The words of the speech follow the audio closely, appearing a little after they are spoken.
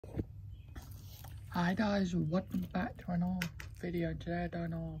Hi guys, welcome back to another video. Today I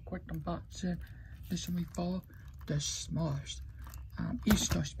done a quick unboxing. This will be for the Smurfs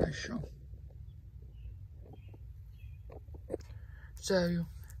Easter special. So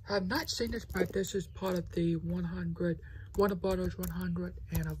I've not seen this, but this is part of the Warner Brothers 100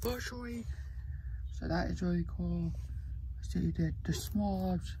 anniversary. So that is really cool. See the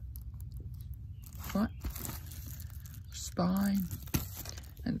Smurfs front, spine,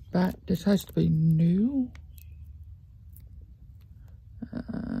 and back. This has to be new.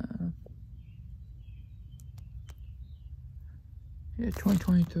 Yeah,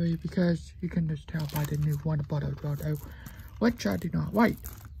 2023, because you can just tell by the new Warner Brothers logo, which I do not like.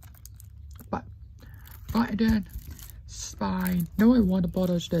 But right then, spine. Knowing Warner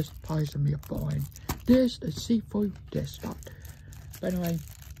Brothers, this probably gonna be a boring. This is see-through. This stuff. But anyway,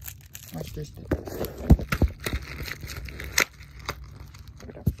 watch this.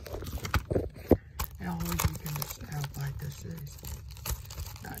 And all you can just tell by this is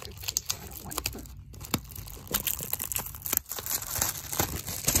not the case. I don't like it.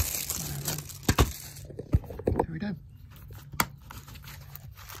 Whatever. There we go.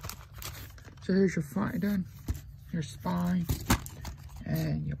 So here's your front done, your spine,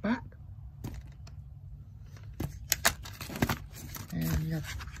 and your back. And yep,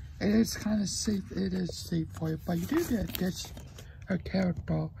 it is kind of safe. It is safe for you, but you do get this her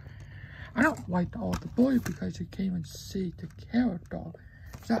character. I don't like all the boy because you can't even see the character.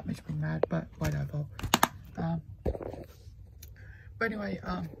 So that makes me mad, but whatever. But anyway,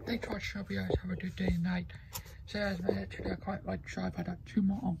 thanks for watching. Hope you guys have a good day and night. So as I mentioned, I quite like to try if I got 2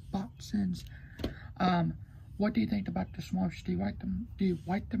 more unboxings. What do you think about the Smurfs? Do you like them? Do you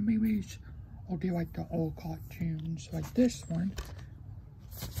like the movies, or do you like the old cartoons like this one?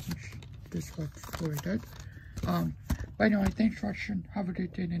 This looks really good. But anyway, thanks for watching. Have a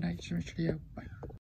good day and night. See you next video. Bye.